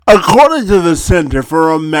According to the Center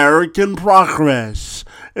for American Progress,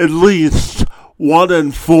 at least 1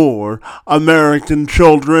 in 4 American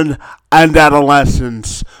children and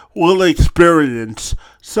adolescents will experience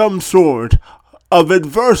some sort of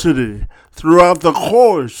adversity throughout the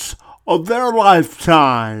course of their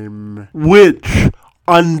lifetime, which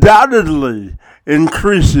undoubtedly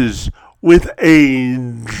increases with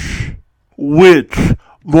age, which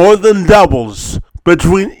more than doubles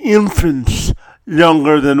between infants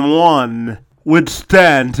younger than 1, which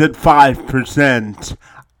stands at 5%,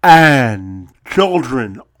 and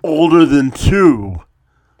children older than 2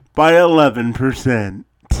 by 11%.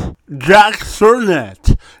 Jack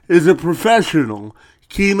Surnett is a professional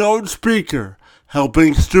keynote speaker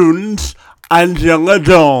helping students and young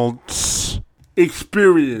adults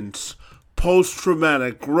experience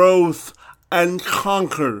post-traumatic growth and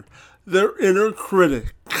conquer their inner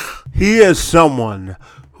critic. He is someone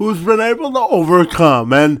who's been able to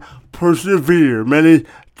overcome and persevere many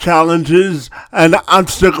challenges and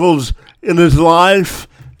obstacles in his life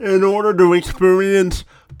in order to experience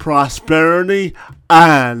prosperity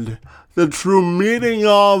and the true meaning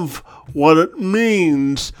of what it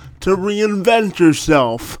means to reinvent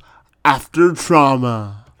yourself after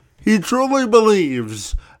trauma. He truly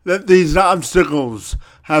believes that these obstacles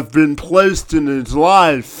have been placed in his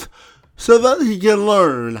life so that he can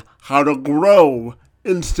learn how to grow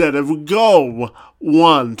instead of go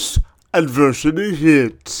once adversity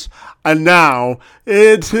hits. And now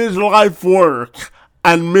it's his life work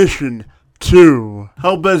and mission to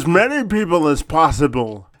help as many people as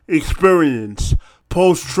possible experience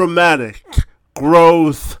post-traumatic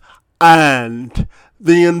growth and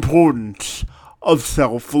the importance of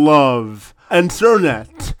self-love. And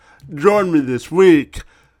Surnett joined me this week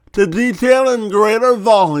to detail in greater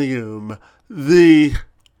volume the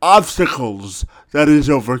obstacles that he's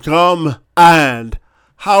overcome and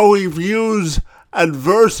how he views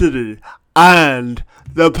adversity and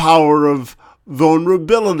the power of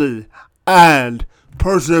vulnerability and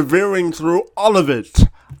persevering through all of it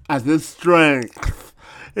as a strength.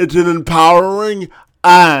 It's an empowering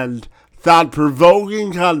and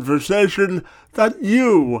thought-provoking conversation that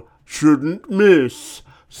you shouldn't miss.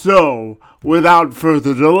 So, without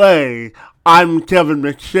further delay, I'm Kevin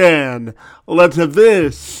McShann. Let's have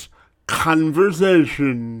this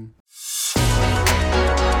conversation.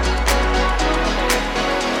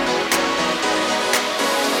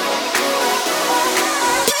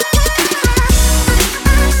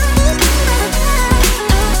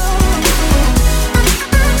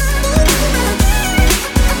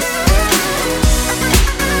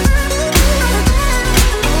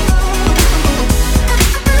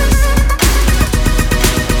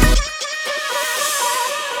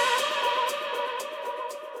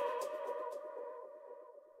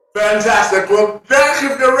 Fantastic. Well, Jack,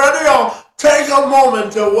 if you're ready, I'll take a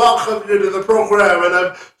moment to welcome you to the program, and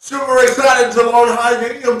I'm super excited to learn how to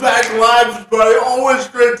get you back live, buddy. Always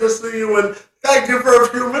great to see you, and thank you for a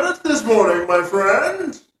few minutes this morning, my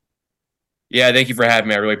friend. Yeah, thank you for having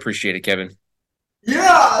me. I really appreciate it, Kevin.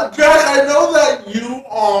 Yeah, Jack, I know that you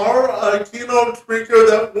are a keynote speaker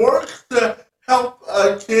that works to help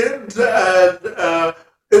kids and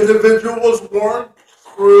individuals work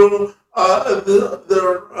through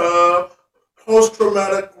their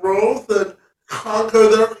post-traumatic growth and conquer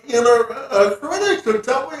their inner critics. So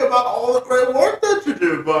tell me about all the great work that you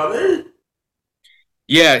do, buddy.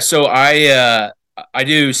 Yeah, so I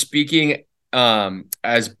do speaking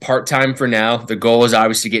as part-time for now. The goal is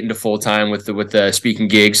obviously get into full-time with the speaking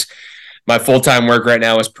gigs. My full-time work right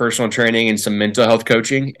now is personal training and some mental health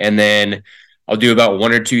coaching, and then I'll do about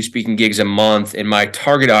 1 or 2 speaking gigs a month, and my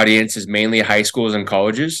target audience is mainly high schools and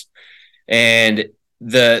colleges. And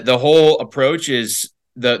the whole approach is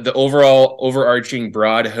the overall overarching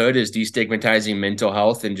broad hood is destigmatizing mental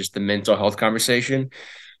health and just the mental health conversation.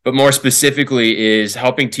 But more specifically is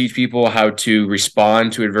helping teach people how to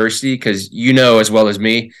respond to adversity, because you know as well as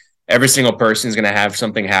me, every single person is going to have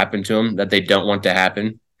something happen to them that they don't want to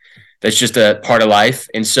happen. That's just a part of life.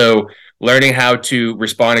 And so learning how to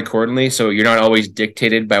respond accordingly so you're not always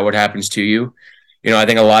dictated by what happens to you. You know, I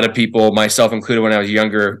think a lot of people, myself included when I was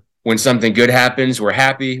younger, when something good happens, we're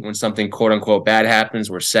happy. When something quote unquote bad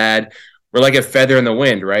happens, we're sad. We're like a feather in the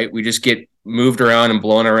wind, right? We just get moved around and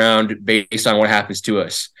blown around based on what happens to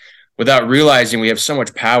us without realizing we have so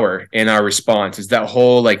much power in our response. It's that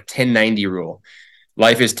whole like 10-90 rule.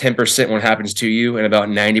 Life is 10% what happens to you and about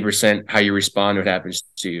 90% how you respond to what happens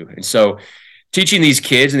to you. And so teaching these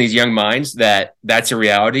kids and these young minds that that's a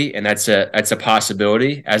reality and that's a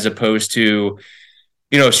possibility, as opposed to,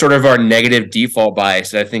 you know, sort of our negative default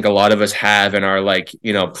bias that I think a lot of us have in our, like,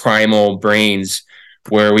 you know, primal brains,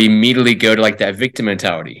 where we immediately go to like that victim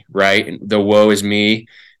mentality, right? And the woe is me.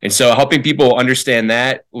 And so helping people understand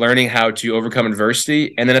that, learning how to overcome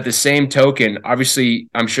adversity. And then at the same token, obviously,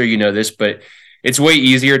 I'm sure you know this, but it's way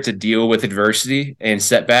easier to deal with adversity and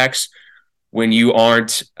setbacks when you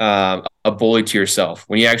aren't a bully to yourself,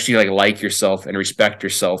 when you actually like yourself and respect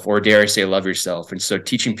yourself, or dare I say love yourself. And so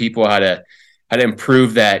teaching people how to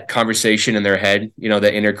improve that conversation in their head,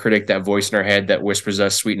 that inner critic, that voice in our head that whispers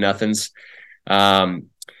us sweet nothings. Um,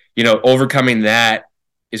 overcoming that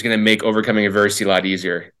is going to make overcoming adversity a lot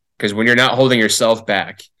easier, because when you're not holding yourself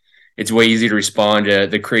back, it's way easier to respond to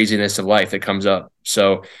the craziness of life that comes up.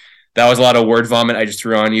 So that was a lot of word vomit I just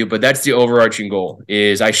threw on you, but that's the overarching goal.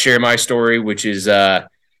 Is I share my story, which is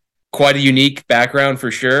quite a unique background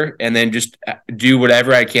for sure, and then just do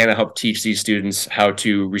whatever I can to help teach these students how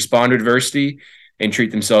to respond to adversity and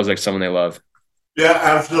treat themselves like someone they love. Yeah,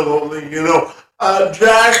 absolutely.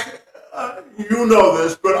 Jack, you know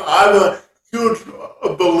this, but I'm a huge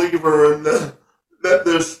believer in that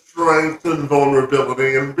there's strength and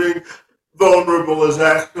vulnerability, and being vulnerable is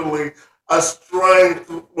actually a strength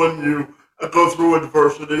when you go through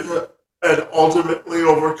adversity and ultimately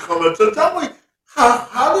overcome it. So tell me,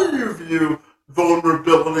 how do you view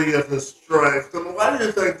vulnerability as a strength, and why do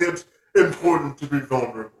you think it's important to be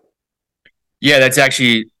vulnerable? Yeah, that's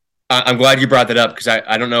actually, I'm glad you brought that up, because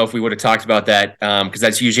I don't know if we would have talked about that, because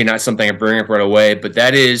that's usually not something I bring up right away. But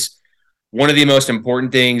that is one of the most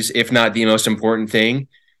important things, if not the most important thing,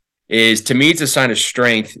 is to me, it's a sign of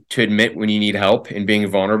strength to admit when you need help and being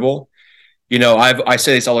vulnerable. I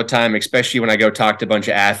say this all the time, especially when I go talk to a bunch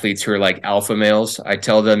of athletes who are like alpha males. I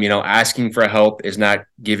tell them, asking for help is not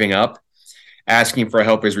giving up. Asking for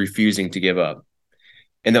help is refusing to give up.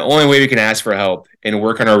 And the only way we can ask for help and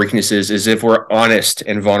work on our weaknesses is if we're honest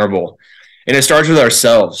and vulnerable. And it starts with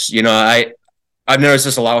ourselves. I've noticed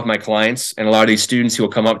this a lot with my clients, and a lot of these students who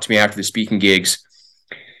will come up to me after the speaking gigs.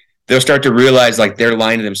 They'll start to realize like they're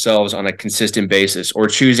lying to themselves on a consistent basis, or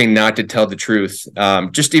choosing not to tell the truth,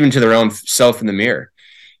 just even to their own self in the mirror.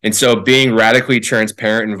 And so being radically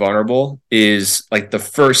transparent and vulnerable is like the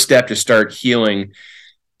first step to start healing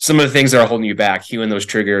some of the things that are holding you back, healing those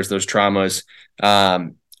triggers, those traumas.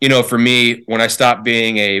 For me, when I stopped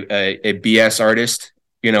being a BS artist,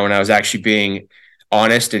 when I was actually being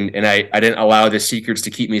honest, and I didn't allow the secrets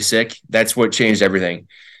to keep me sick, that's what changed everything.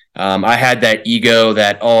 I had that ego,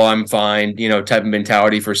 that, oh, I'm fine, type of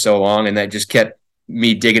mentality for so long. And that just kept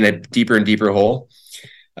me digging a deeper and deeper hole.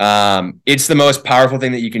 It's the most powerful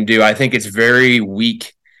thing that you can do. I think it's very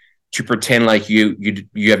weak to pretend like you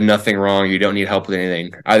have nothing wrong. You don't need help with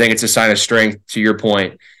anything. I think it's a sign of strength, to your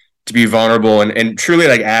point, to be vulnerable and truly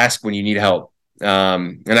like ask when you need help.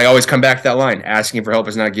 And I always come back to that line: asking for help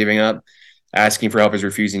is not giving up. Asking for help is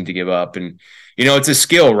refusing to give up. And it's a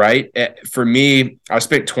skill, right? For me, I've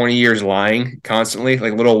spent 20 years lying constantly,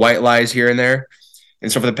 like little white lies here and there.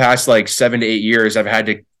 And so for the past like 7 to 8 years, I've had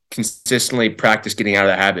to consistently practice getting out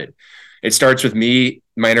of the habit. It starts with me,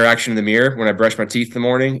 my interaction in the mirror when I brush my teeth in the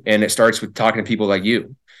morning. And it starts with talking to people like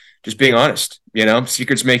you, just being honest.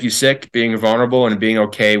 Secrets make you sick, being vulnerable, and being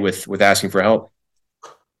okay with asking for help.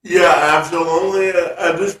 Yeah, absolutely.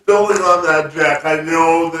 And just building on that, Jack, I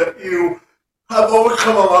know that you have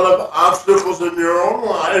overcome a lot of obstacles in your own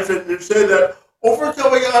life, and you say that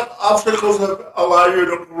overcoming obstacles have allowed you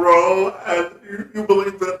to grow, and you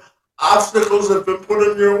believe that obstacles have been put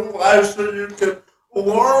in your life so you can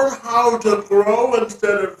learn how to grow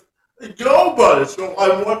instead of go by. So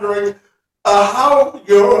I'm wondering how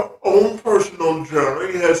your own personal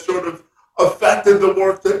journey has sort of affected the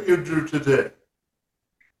work that you do today.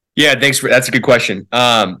 Yeah, that's a good question.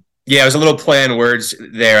 Yeah, it was a little play on words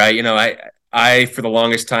there. I for the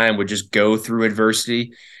longest time would just go through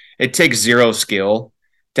adversity. It takes zero skill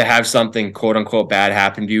to have something quote unquote bad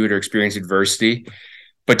happen to you, or experience adversity,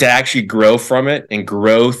 but to actually grow from it and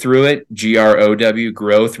grow through it, GROW,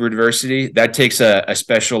 grow through adversity, that takes a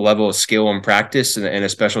special level of skill and practice, and a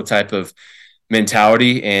special type of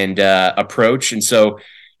mentality and approach. And so,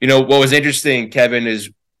 what was interesting, Kevin, is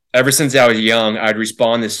ever since I was young, I'd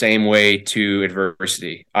respond the same way to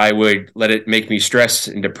adversity. I would let it make me stressed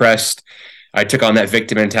and depressed. I took on that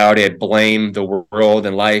victim mentality. I'd blame the world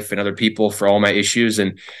and life and other people for all my issues.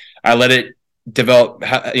 And I let it develop,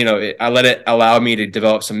 I let it allow me to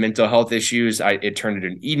develop some mental health issues. It turned into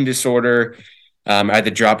an eating disorder. I had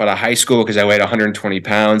to drop out of high school because I weighed 120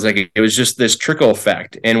 pounds. Like, it was just this trickle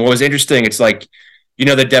effect. And what was interesting, it's like,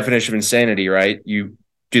 the definition of insanity, right? You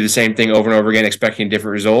do the same thing over and over again, expecting a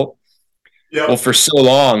different result. Yep. Well, for so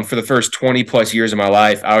long, for the first 20 plus years of my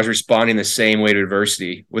life, I was responding the same way to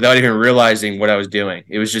adversity without even realizing what I was doing.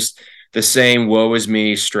 It was just the same woe is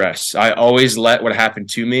me stress. I always let what happened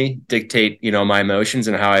to me dictate, my emotions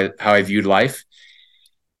and how I viewed life.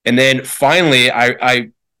 And then finally,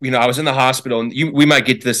 I was in the hospital, and we might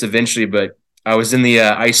get to this eventually, but I was in the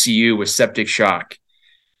ICU with septic shock.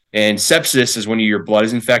 And sepsis is when your blood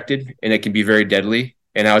is infected, and it can be very deadly.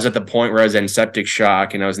 And I was at the point where I was in septic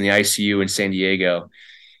shock, and I was in the ICU in San Diego.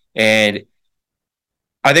 And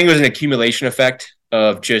I think it was an accumulation effect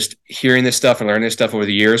of just hearing this stuff and learning this stuff over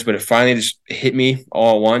the years, but it finally just hit me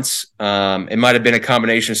all at once. It might have been a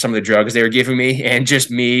combination of some of the drugs they were giving me and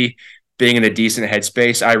just me being in a decent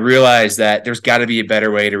headspace. I realized that there's got to be a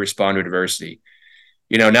better way to respond to adversity.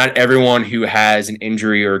 Not everyone who has an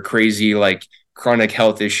injury or a crazy like chronic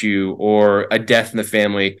health issue or a death in the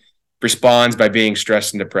family responds by being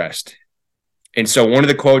stressed and depressed. And so one of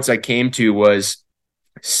the quotes I came to was,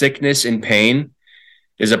 sickness and pain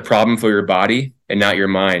is a problem for your body and not your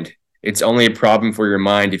mind. It's only a problem for your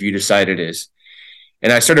mind if you decide it is.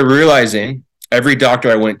 And I started realizing every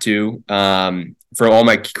doctor I went to for all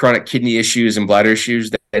my chronic kidney issues and bladder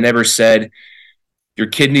issues, they never said, your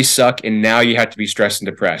kidneys suck and now you have to be stressed and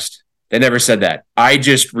depressed. They never said that. I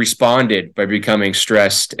just responded by becoming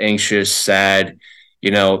stressed, anxious, sad,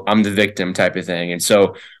 I'm the victim type of thing. And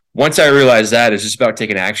so once I realized that, it's just about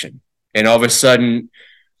taking action. And all of a sudden,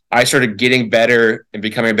 I started getting better and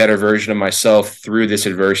becoming a better version of myself through this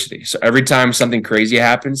adversity. So every time something crazy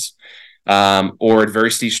happens or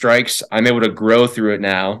adversity strikes, I'm able to grow through it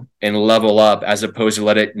now and level up as opposed to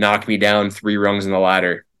let it knock me down 3 rungs in the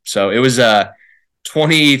ladder. So it was a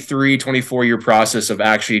 23, 24-year process of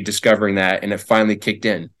actually discovering that, and it finally kicked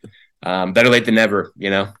in. Better late than never,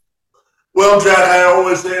 Well, Jack, I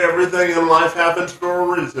always say everything in life happens for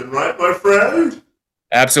a reason, right, my friend?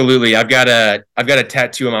 Absolutely. I've got a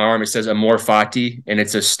tattoo on my arm. It says amor fati, and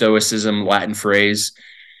it's a Stoicism Latin phrase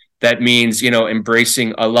that means,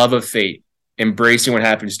 embracing a love of fate, embracing what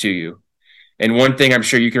happens to you. And one thing I'm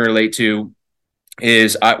sure you can relate to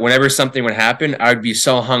is whenever something would happen, I would be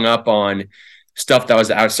so hung up on stuff that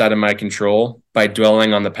was outside of my control by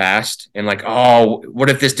dwelling on the past and like, oh, what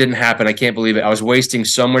if this didn't happen? I can't believe it. I was wasting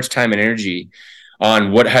so much time and energy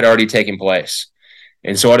on what had already taken place.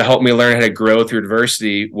 And so what helped me learn how to grow through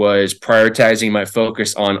adversity was prioritizing my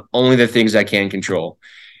focus on only the things I can control.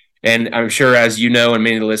 And I'm sure, as you know, and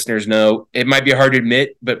many of the listeners know, it might be hard to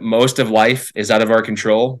admit, but most of life is out of our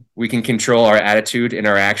control. We can control our attitude and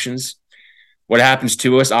our actions. What happens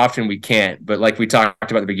to us, often we can't. But like we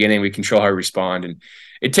talked about at the beginning, we control how we respond. And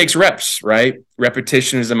it takes reps, right?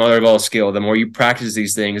 Repetition is the mother of all skill. The more you practice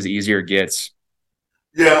these things, the easier it gets.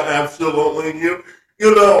 Yeah, absolutely.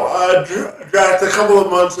 Jack, a couple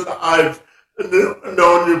of months that I've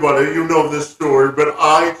known you, buddy, you know this story, but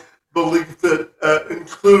I believe that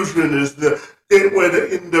inclusion is the gateway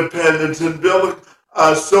to independence, and building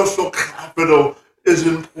social capital is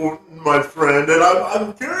important, my friend. And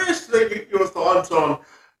I'm curious to get your thoughts on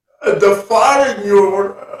defining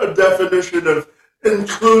your definition of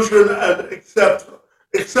inclusion and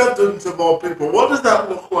acceptance of all people. What does that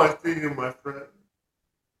look like to you, my friend?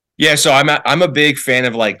 Yeah, so I'm a big fan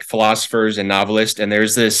of like philosophers and novelists, and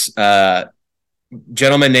there's this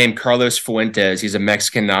gentleman named Carlos Fuentes. He's a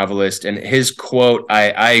Mexican novelist, and his quote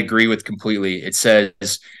I agree with completely. It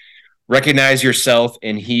says, recognize yourself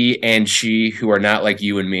in he and she who are not like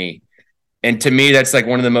you and me. And to me, that's like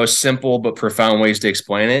one of the most simple but profound ways to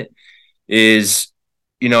explain it is,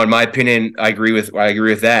 in my opinion, I agree with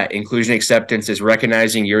that. Inclusion acceptance is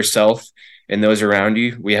recognizing yourself and those around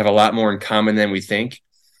you. We have a lot more in common than we think.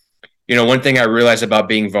 One thing I realize about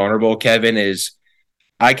being vulnerable, Kevin, is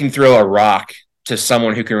I can throw a rock to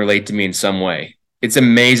someone who can relate to me in some way. It's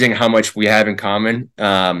amazing how much we have in common.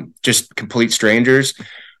 Just complete strangers,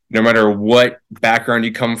 no matter what background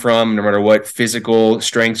you come from, no matter what physical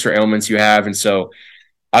strengths or ailments you have. And so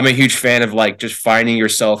I'm a huge fan of like just finding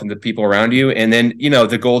yourself and the people around you. And then,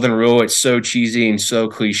 the golden rule, it's so cheesy and so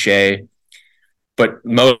cliche, but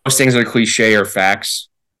most things that are cliche are facts.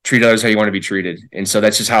 Treat others how you want to be treated. And so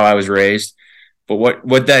that's just how I was raised. But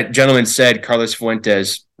what that gentleman said, Carlos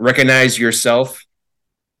Fuentes, recognize yourself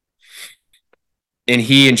in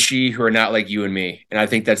he and she who are not like you and me. And I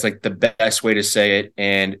think that's like the best way to say it.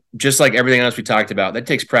 And just like everything else we talked about, that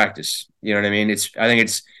takes practice. You know what I mean? I think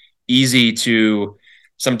it's easy to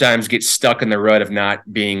sometimes get stuck in the rut of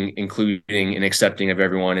not being including and accepting of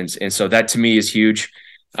everyone. And so that to me is huge.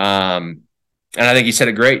 And I think he said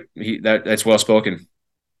it great. That's well spoken.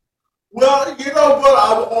 Well, but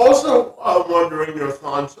I'm also wondering your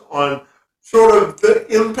thoughts on sort of the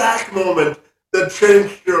impact moment that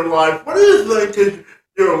changed your life. What do you think is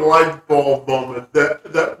your light bulb moment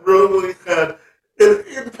that really had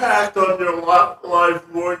impact on your life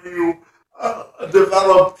when you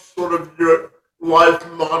develop sort of your life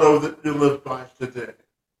motto that you live by today?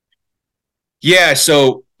 Yeah,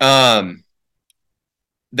 so that's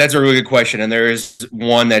a really good question, and there is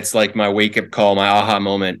one that's like my wake up call, my aha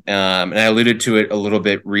moment, and I alluded to it a little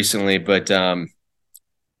bit recently, but from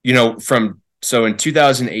so in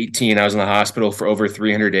 2018, I was in the hospital for over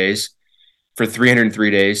 300 days, for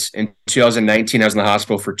 303 days. In 2019, I was in the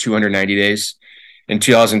hospital for 290 days. In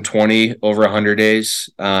 2020, over 100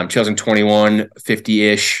 days. 2021, 50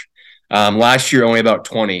 ish. Last year, only about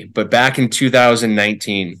 20. But back in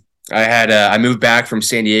 2019, I moved back from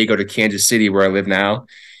San Diego to Kansas City, where I live now.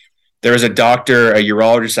 There was a doctor, a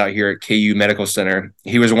urologist out here at KU Medical Center.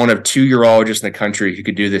 He was one of two urologists in the country who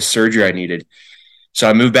could do this surgery I needed. So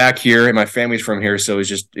I moved back here, and my family's from here, so it was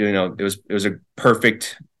just it was a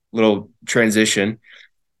perfect little transition.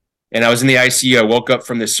 And I was in the ICU. I woke up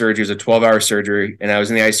from this surgery. It was a 12-hour surgery, and I was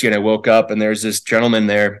in the ICU, and I woke up, and there's this gentleman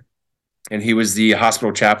there, and he was the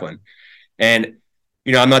hospital chaplain. And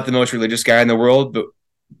I'm not the most religious guy in the world,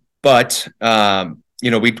 but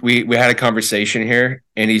we had a conversation here,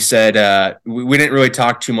 and he said we didn't really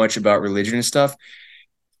talk too much about religion and stuff.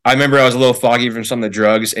 I remember I was a little foggy from some of the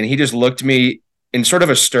drugs, and he just looked me in sort of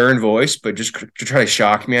a stern voice, but just to try to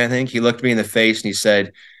shock me. I think he looked me in the face and he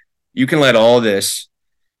said, "You can let all this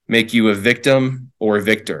make you a victim or a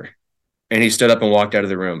victor." And he stood up and walked out of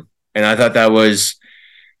the room. And I thought that was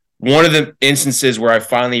one of the instances where I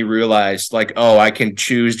finally realized, like, oh, I can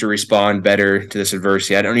choose to respond better to this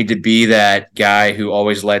adversity. I don't need to be that guy who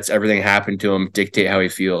always lets everything happen to him dictate how he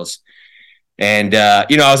feels. And I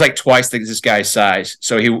was like twice this guy's size.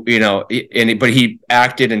 So but he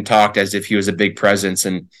acted and talked as if he was a big presence.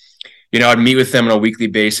 And I'd meet with him on a weekly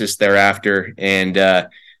basis thereafter. And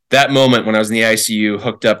that moment when I was in the ICU,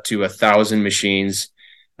 hooked up to 1,000 machines,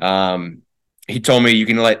 he told me, "You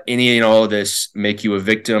can let any and all of this make you a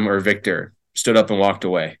victim or a victor." Stood up and walked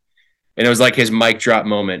away. And it was like his mic drop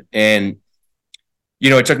moment. And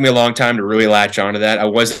it took me a long time to really latch onto that. I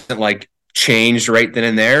wasn't like changed right then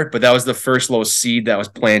and there, but that was the first little seed that was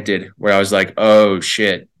planted where I was like, oh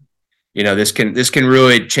shit, this can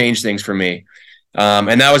really change things for me.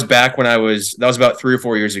 And that was back when that was about 3 or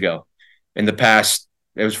 4 years ago. It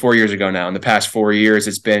was 4 years ago now. In the past 4 years,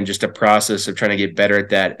 it's been just a process of trying to get better at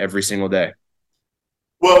that every single day.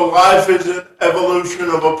 Well, life is an evolution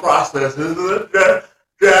of a process, isn't it, Jack?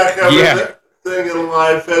 Yeah. Everything in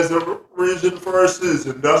life has a reason for a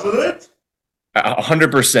season, doesn't it?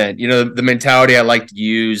 100%. The mentality I like to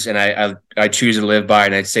use, and I choose to live by,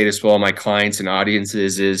 and I say this to all my clients and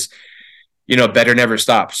audiences is, better never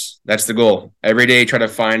stops. That's the goal. Every day, try to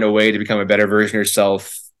find a way to become a better version of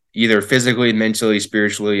yourself, either physically, mentally,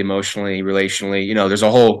 spiritually, emotionally, relationally. There's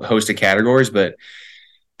a whole host of categories, but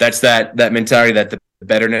that's that mentality that the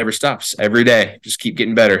better never stops. Every day, just keep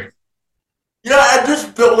getting better. Yeah, and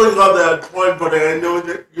just building on that point, but I know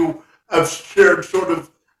that you have shared sort of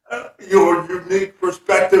your unique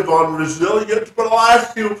perspective on resilience, but I'll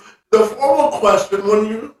ask you the formal question. When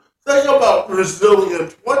you think about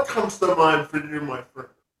resilience, what comes to mind for you, my friend?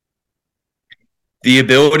 The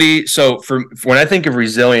ability. So for when I think of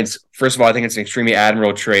resilience, first of all, I think it's an extremely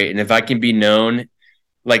admirable trait. And if I can be known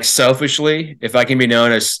like selfishly, if I can be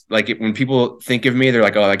known as like when people think of me, they're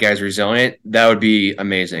like, oh, that guy's resilient. That would be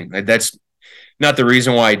amazing. Like that's not the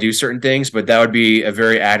reason why I do certain things, but that would be a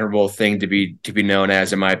very admirable thing to be known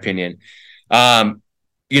as, in my opinion.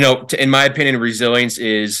 In my opinion, resilience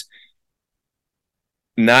is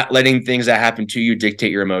not letting things that happen to you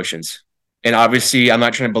dictate your emotions. And obviously, I'm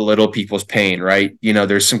not trying to belittle people's pain, right?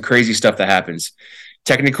 There's some crazy stuff that happens.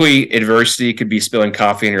 Technically, adversity could be spilling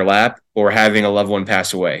coffee in your lap or having a loved one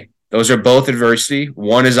pass away. Those are both adversity.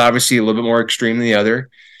 One is obviously a little bit more extreme than the other.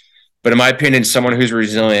 But in my opinion, someone who's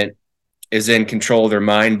resilient is in control of their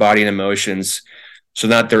mind, body, and emotions so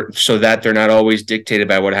that they're not always dictated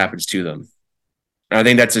by what happens to them. And I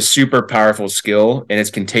think that's a super powerful skill, and it's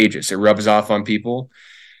contagious. It rubs off on people.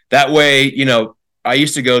 That way, I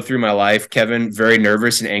used to go through my life, Kevin, very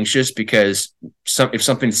nervous and anxious because if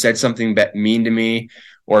something said something mean to me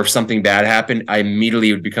or if something bad happened, I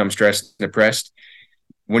immediately would become stressed and depressed.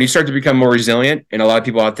 When you start to become more resilient, and a lot of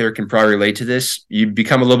people out there can probably relate to this, you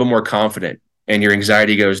become a little bit more confident and your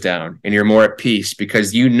anxiety goes down and you're more at peace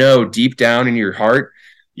because deep down in your heart,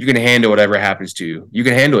 you can handle whatever happens to you. You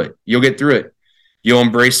can handle it. You'll get through it. You'll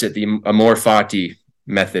embrace it, the amor fati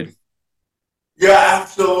method. Yeah,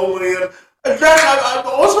 absolutely. And Jack, I'm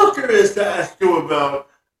also curious to ask you about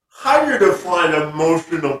how you define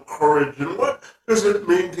emotional courage and what does it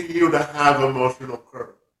mean to you to have emotional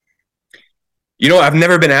courage? I've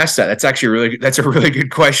never been asked that. That's a really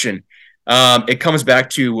good question. It comes back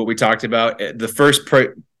to what we talked about. The first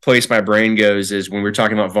place my brain goes is when we're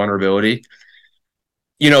talking about vulnerability.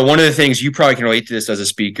 One of the things you probably can relate to this as a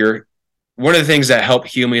speaker. One of the things that helped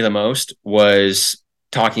heal me the most was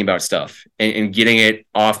talking about stuff and getting it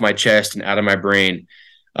off my chest and out of my brain.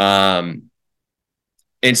 Um,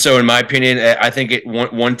 and so, in my opinion, I think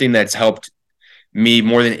one thing that's helped me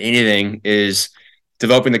more than anything is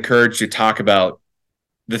developing the courage to talk about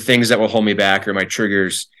the things that will hold me back or my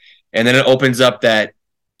triggers. And then it opens up that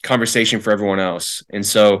conversation for everyone else. And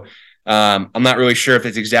so I'm not really sure if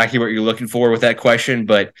it's exactly what you're looking for with that question,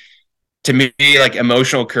 but to me, like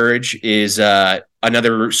emotional courage is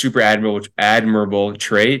another super admirable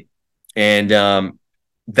trait. And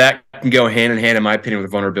that can go hand in hand, in my opinion,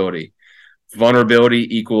 with vulnerability.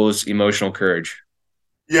 Vulnerability equals emotional courage.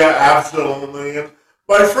 Yeah, absolutely. And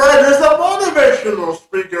my friend is a motivational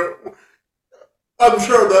speaker. I'm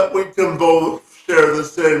sure that we can both share the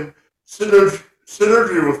same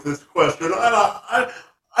synergy with this question. And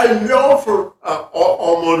I know for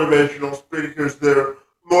all motivational speakers, their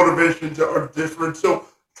motivations are different. So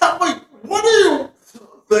tell me, what do you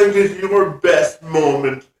think is your best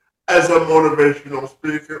moment as a motivational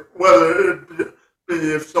speaker? Whether it be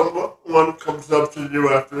if someone comes up to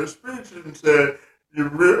you after a speech and said, you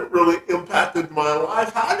really impacted my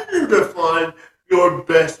life. How do you define your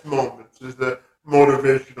best moments as a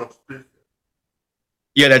motivational speaker?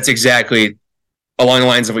 Yeah, that's exactly along the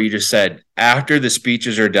lines of what you just said. After the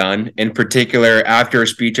speeches are done, in particular, after a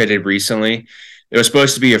speech I did recently, it was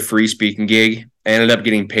supposed to be a free speaking gig. I ended up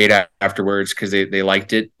getting paid afterwards because they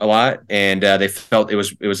liked it a lot and they felt it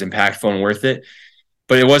was impactful and worth it.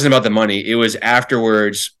 But it wasn't about the money. It was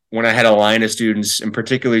afterwards when I had a line of students, and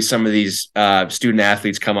particularly some of these student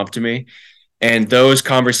athletes, come up to me, and those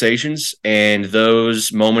conversations and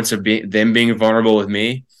those moments of them being vulnerable with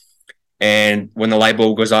me, and when the light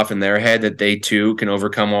bulb goes off in their head that they too can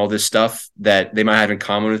overcome all this stuff that they might have in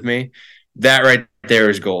common with me, that right there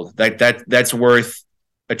is gold. That's worth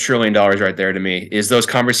 $1 trillion right there to me. Is those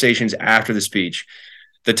conversations after the speech.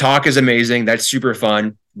 The talk is amazing. That's super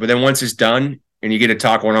fun. But then once it's done and you get to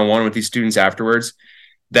talk one-on-one with these students afterwards,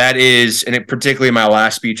 that is, and particularly my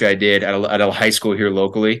last speech I did at a high school here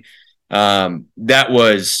locally, that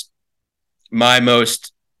was my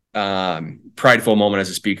most prideful moment as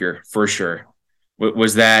a speaker for sure.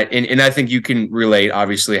 Was that, and I think you can relate,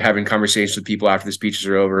 obviously, having conversations with people after the speeches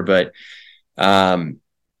are over, but that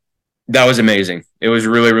was amazing. It was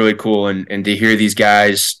really, really cool. And to hear these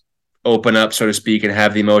guys open up, so to speak, and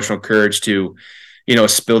have the emotional courage to,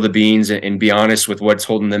 spill the beans and be honest with what's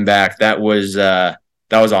holding them back. That was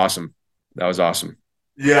awesome. That was awesome.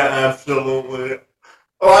 Yeah, absolutely.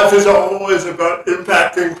 Life is always about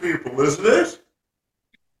impacting people, isn't it?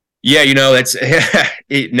 Yeah, that's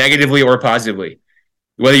negatively or positively.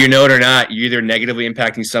 Whether you know it or not, you're either negatively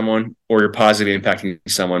impacting someone or you're positively impacting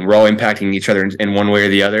someone. We're all impacting each other in one way or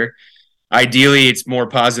the other. Ideally, it's more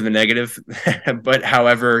positive than negative, but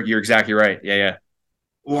however, you're exactly right. Yeah, yeah.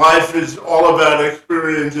 Life is all about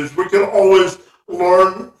experiences. We can always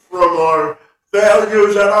learn from our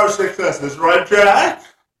failures and our successes, right, Jack?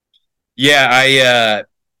 Yeah,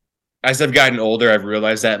 as I've gotten older, I've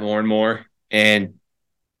realized that more and more. And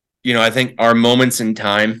I think our moments in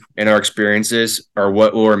time and our experiences are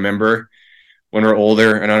what we'll remember when we're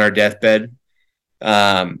older and on our deathbed. When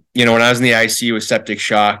I was in the ICU with septic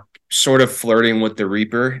shock, sort of flirting with the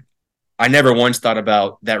Reaper, I never once thought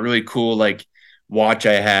about that really cool, like, watch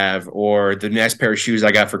I have or the next pair of shoes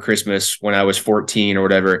I got for Christmas when I was 14 or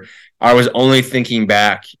whatever. I was only thinking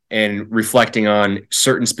back and reflecting on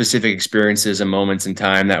certain specific experiences and moments in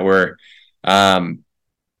time that were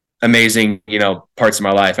amazing, parts of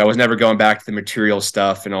my life. I was never going back to the material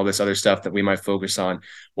stuff and all this other stuff that we might focus on,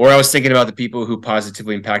 or I was thinking about the people who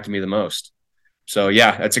positively impacted me the most. So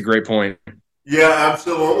yeah, that's a great point. Yeah,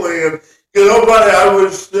 absolutely. And buddy, I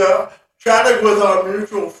was chatting with our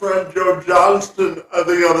mutual friend Joe Johnston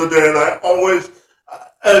the other day, and I always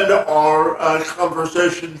end our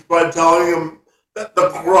conversations by telling him that the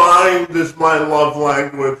grind is my love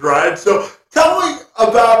language, right? So tell me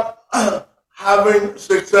about having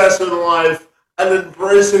success in life and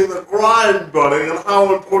embracing the grind, buddy, and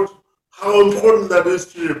how important that is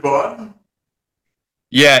to you, bud.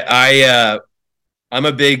 Yeah, I'm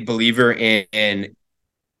a big believer in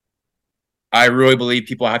I really believe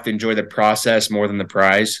people have to enjoy the process more than the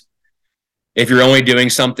prize. If you're only doing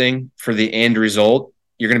something for the end result,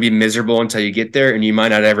 you're going to be miserable until you get there, and you might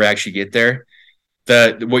not ever actually get there.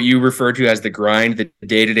 What you refer to as the grind, the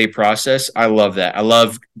day-to-day process, I love that. I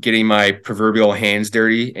love getting my proverbial hands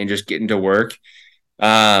dirty and just getting to work.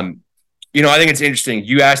 I think it's interesting.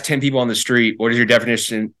 You ask 10 people on the street, what is your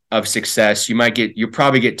of success, you'll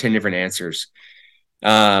probably get 10 different answers.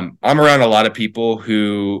 I'm around a lot of people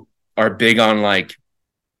who are big on like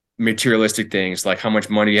materialistic things, like how much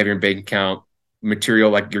money you have in your bank account,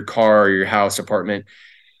 material like your car or your house, apartment.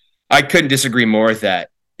 I couldn't disagree more with that.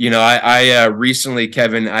 I recently,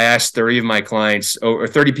 Kevin, I asked 30 of my clients or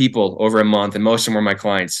 30 people over a month, and most of them were my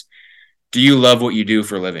clients. Do you love what you do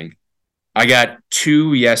for a living? I got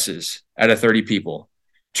 2 yeses out of 30 people.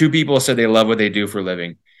 2 people said they love what they do for a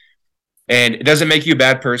living. And it doesn't make you a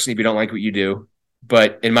bad person if you don't like what you do.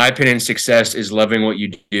 But in my opinion, success is loving what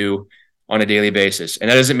you do on a daily basis. And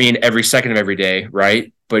that doesn't mean every second of every day,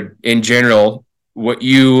 right? But in general, what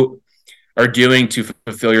you are doing to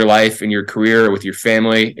fulfill your life and your career with your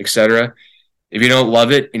family, etc. If you don't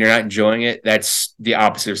love it and you're not enjoying it, that's the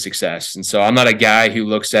opposite of success. And so I'm not a guy who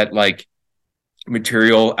looks at like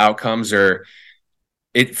material outcomes or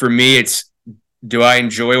it. For me, it's, do I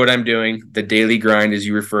enjoy what I'm doing? The daily grind, as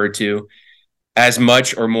you refer to, as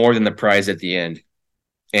much or more than the prize at the end.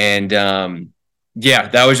 And yeah,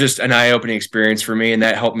 that was just an eye-opening experience for me. And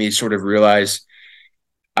that helped me sort of realize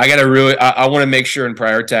I want to make sure and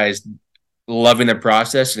prioritize loving the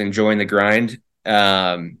process and enjoying the grind.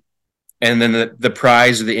 And then the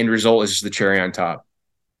prize or the end result is just the cherry on top.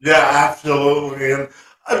 Yeah, absolutely. And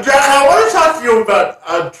Jack, I want to talk to you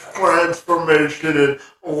about transformation in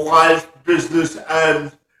life, business,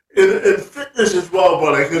 and in fitness as well,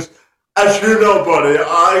 buddy. Because as you know, buddy,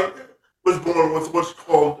 I was born with what's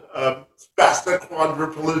called spastic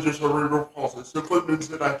quadriplegia cerebral palsy. Simply means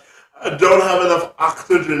that I don't have enough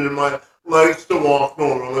oxygen in my legs to walk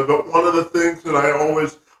normally. But one of the things that I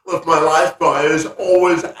always live my life by is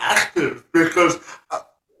always active, because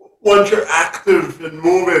once you're active and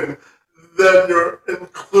moving, then you're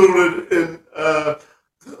included in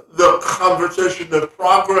the conversation, the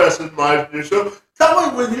progress, in my view. So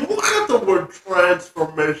tell me, when you look at the word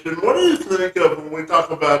transformation, what do you think of when we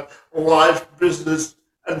talk about life, business,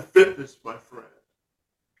 and fitness, my friend?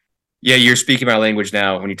 Yeah, you're speaking my language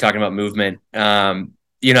now when you're talking about movement. I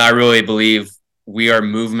really believe we are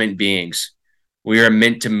movement beings. We are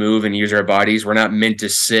meant to move and use our bodies. We're not meant to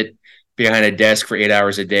sit behind a desk for 8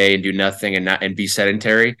 hours a day and do nothing and be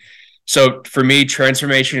sedentary. So for me,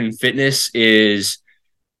 transformation in fitness is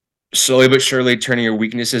slowly but surely turning your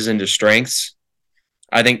weaknesses into strengths.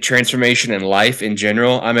 I think transformation in life in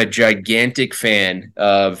general, I'm a gigantic fan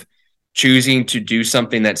of choosing to do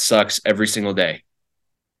something that sucks every single day.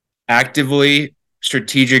 Actively,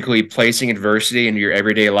 strategically placing adversity into your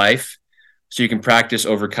everyday life so you can practice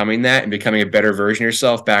overcoming that and becoming a better version of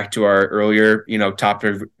yourself. Back to our earlier,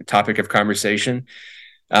 topic of conversation.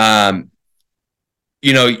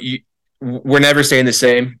 We're never staying the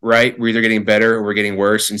same, right? We're either getting better or we're getting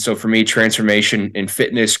worse. And so for me, transformation in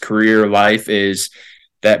fitness, career, life is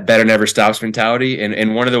that better never stops mentality.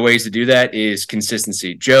 And one of the ways to do that is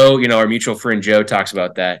consistency. Joe, our mutual friend Joe talks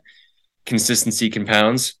about that. Consistency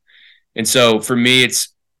compounds. And so for me,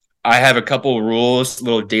 I have a couple of rules,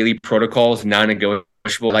 little daily protocols, non-negotiable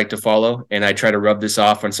I like to follow. And I try to rub this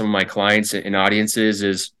off on some of my clients and audiences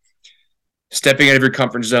is stepping out of your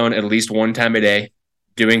comfort zone at least one time a day,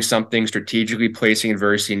 doing something, strategically placing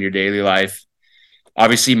adversity in your daily life.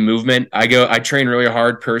 Obviously, movement. I train really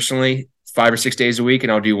hard personally, 5 or 6 days a week,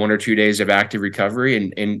 and I'll do 1 or 2 days of active recovery.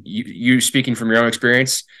 And you speaking from your own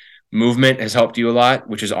experience, movement has helped you a lot,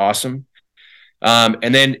 which is awesome.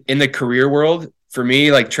 And then in the career world, for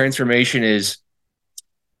me, like transformation is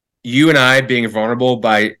you and I being vulnerable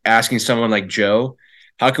by asking someone like Joe,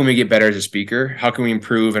 how can we get better as a speaker? How can we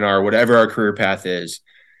improve in whatever our career path is?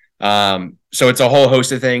 So it's a whole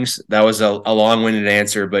host of things. That was a long-winded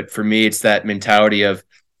answer, but for me, it's that mentality of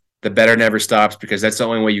the better never stops, because that's the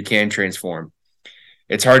only way you can transform.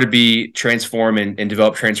 It's hard to be transform and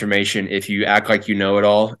develop transformation if you act like you know it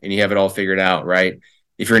all and you have it all figured out, right?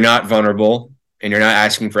 If you're not vulnerable and you're not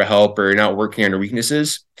asking for help or you're not working on your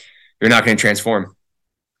weaknesses, you're not going to transform.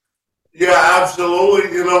 Yeah,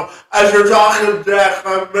 absolutely. As you're talking, Jack,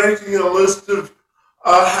 I'm making a list of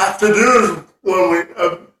have to do's when we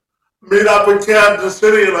meet up in Kansas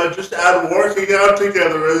City, and I just add working out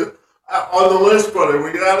together on the list, buddy.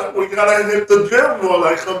 We gotta hit the gym when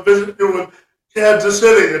I come visit you in Kansas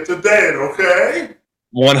City. It's a date, okay?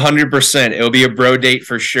 100%. It'll be a bro date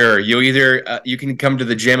for sure. You'll either you can come to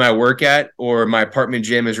the gym I work at, or my apartment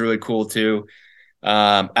gym is really cool too.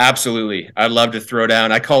 Absolutely. I'd love to throw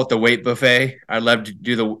down. I call it the weight buffet. I'd love to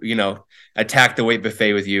do attack the weight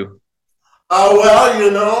buffet with you.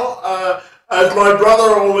 Well, as my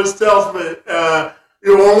brother always tells me,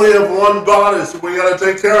 you only have one body, so we got to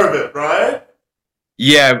take care of it, right?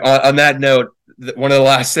 Yeah. On that note, one of the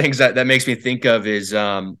last things that makes me think of is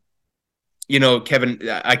Kevin,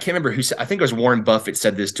 I can't remember who said, I think it was Warren Buffett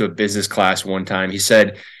said this to a business class one time. He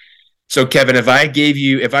said, so Kevin, if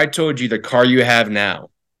I told you the car you have now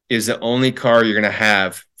is the only car you're going to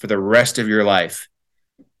have for the rest of your life,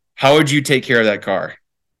 how would you take care of that car?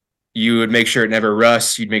 You would make sure it never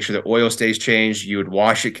rusts. You'd make sure the oil stays changed. You would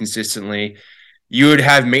wash it consistently. You would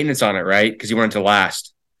have maintenance on it, right? Because you want it to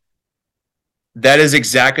last. That is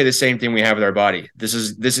exactly the same thing we have with our body.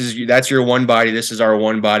 That's your one body. This is our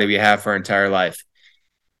one body we have for our entire life.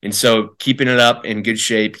 And so keeping it up in good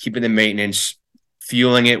shape, keeping the maintenance,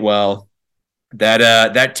 fueling it well,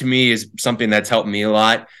 that to me is something that's helped me a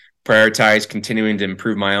lot. Prioritize continuing to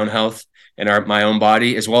improve my own health and my own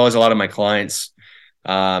body, as well as a lot of my clients.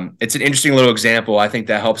 It's an interesting little example. I think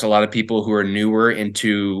that helps a lot of people who are newer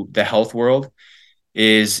into the health world.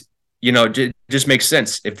 Is just makes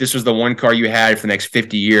sense. If this was the one car you had for the next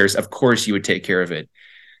 50 years, of course you would take care of it.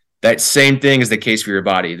 That same thing is the case for your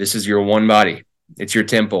body. This is your one body. It's your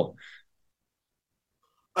temple.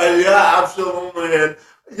 Yeah, absolutely. And,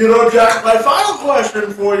 Jack, my final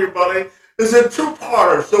question for you, buddy, is a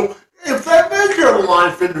two-parter. So, if that made your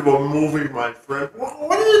life into a movie, my friend,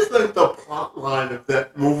 what do you think the plot line of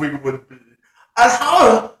that movie would be? And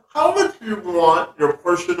how would you want your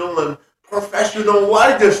personal and professional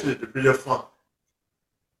legacy to be defined?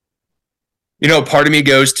 Part of me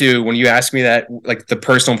goes to when you ask me that, like the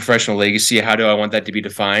personal and professional legacy, how do I want that to be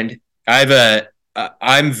defined?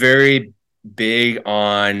 I'm very big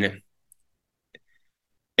on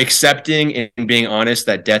accepting and being honest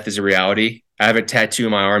that death is a reality. I have a tattoo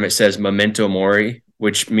on my arm that says memento mori,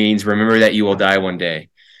 which means remember that you will die one day.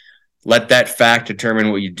 Let that fact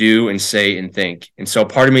determine what you do and say and think. And so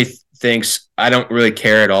part of me thinks I don't really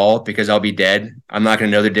care at all because I'll be dead. I'm not going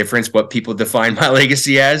to know the difference what people define my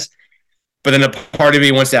legacy as. But then a part of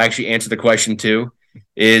me wants to actually answer the question too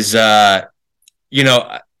is, I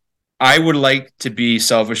would like to be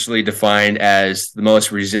selfishly defined as the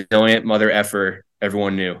most resilient mother effer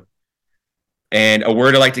everyone knew. And a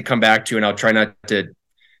word I like to come back to, and I'll try not to,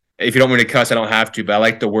 if you don't want me to cuss, I don't have to, but I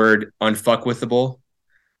like the word unfuckwithable.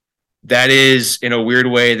 That is, in a weird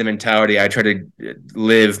way, the mentality I try to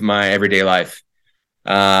live my everyday life.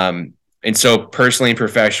 And so personally and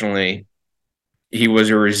professionally, he was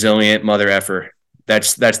a resilient mother effer.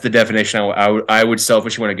 That's the definition I would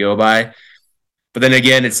selfishly want to go by. But then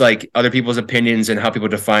again, it's like other people's opinions and how people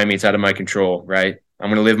define me. It's out of my control, right? I'm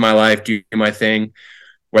going to live my life, do my thing.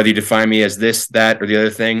 Whether you define me as this, that, or the other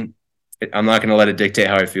thing, I'm not going to let it dictate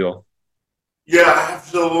how I feel. Yeah,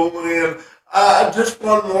 absolutely. And just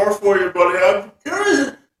one more for you, buddy. I'm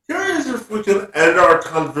curious if we can end our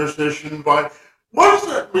conversation by what does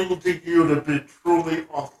that mean to you to be truly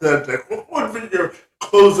authentic? What would be your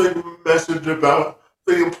closing message about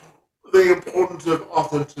the importance of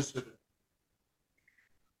authenticity?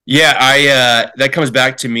 Yeah, I that comes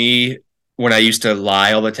back to me when I used to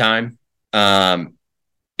lie all the time.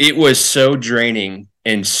 It was so draining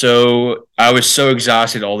and I was so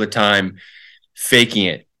exhausted all the time faking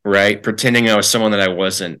it, right? Pretending I was someone that I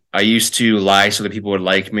wasn't. I used to lie so that people would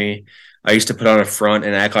like me. I used to put on a front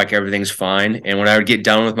and act like everything's fine. And when I would get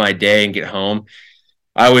done with my day and get home,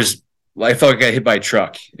 I felt like I got hit by a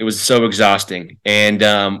truck. It was so exhausting.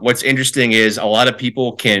 And what's interesting is a lot of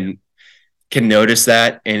people can notice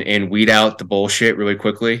that and weed out the bullshit really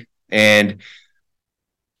quickly. And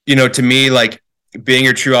to me, like being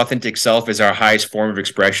your true authentic self is our highest form of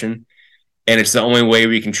expression. And it's the only way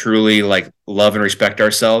we can truly like love and respect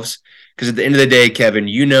ourselves. Because at the end of the day, Kevin,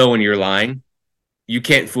 when you're lying, you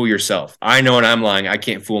can't fool yourself. I know when I'm lying, I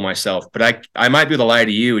can't fool myself, but I might be able to lie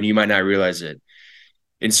to you and you might not realize it.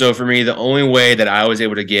 And so for me, the only way that I was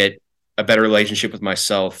able to get a better relationship with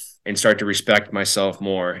myself and start to respect myself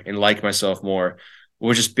more and like myself more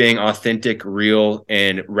was just being authentic, real,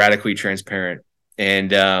 and radically transparent.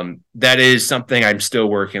 And that is something I'm still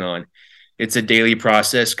working on. It's a daily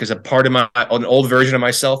process because an old version of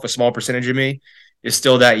myself, a small percentage of me, is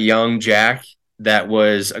still that young Jack that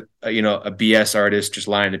was a BS artist just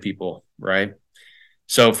lying to people, right?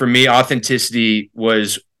 So for me, authenticity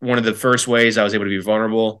was one of the first ways I was able to be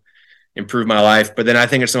vulnerable, improve my life. But then I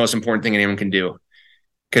think it's the most important thing anyone can do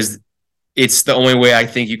because it's the only way I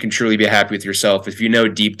think you can truly be happy with yourself if you know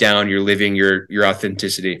deep down you're living your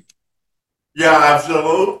authenticity. Yeah,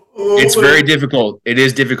 absolutely. It's very difficult. It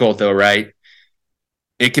is difficult though, right?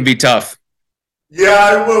 It can be tough.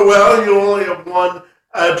 Yeah, well, you only have one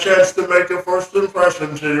chance to make a first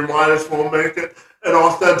impression, so you might as well make it an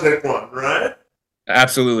authentic one, right?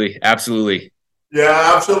 Absolutely. Absolutely.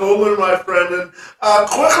 Yeah, absolutely, my friend. And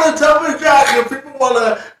quickly tell me, Jack, if people want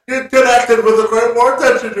to get connected with the great work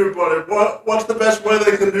that you do, buddy, what's the best way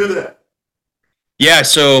they can do that? Yeah,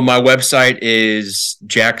 so my website is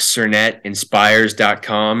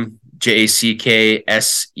jacksernetinspires.com,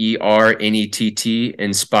 JackSernett,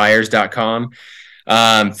 inspires.com.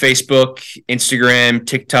 Facebook, Instagram,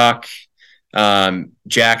 TikTok,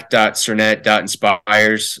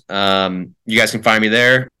 jack.sernet.inspires. You guys can find me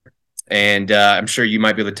there. And I'm sure you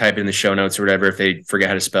might be able to type it in the show notes or whatever if they forget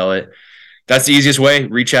how to spell it. That's the easiest way.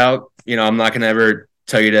 Reach out. I'm not going to ever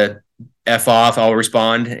tell you to F off. I'll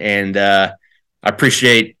respond. And I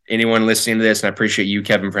appreciate anyone listening to this, and I appreciate you,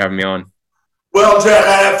 Kevin, for having me on. Well, Jack,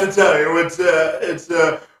 I have to tell you, it's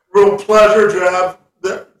a real pleasure to have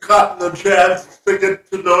gotten the chance to get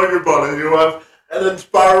to know you, buddy. You have an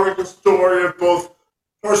inspiring story of both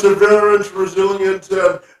perseverance, resilience,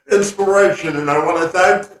 and inspiration. And I want to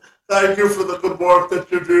thank you for the good work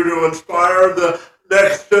that you do to inspire the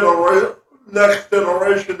next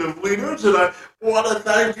generation of leaders. And I want to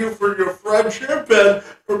thank you for your friendship and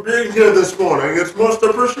for being here this morning. It's most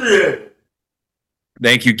appreciated.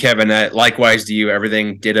 Thank you, Kevin. Likewise to you.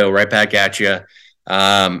 Everything ditto right back at you.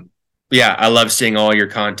 Yeah, I love seeing all your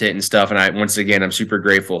content and stuff. And once again, I'm super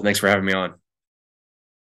grateful. Thanks for having me on.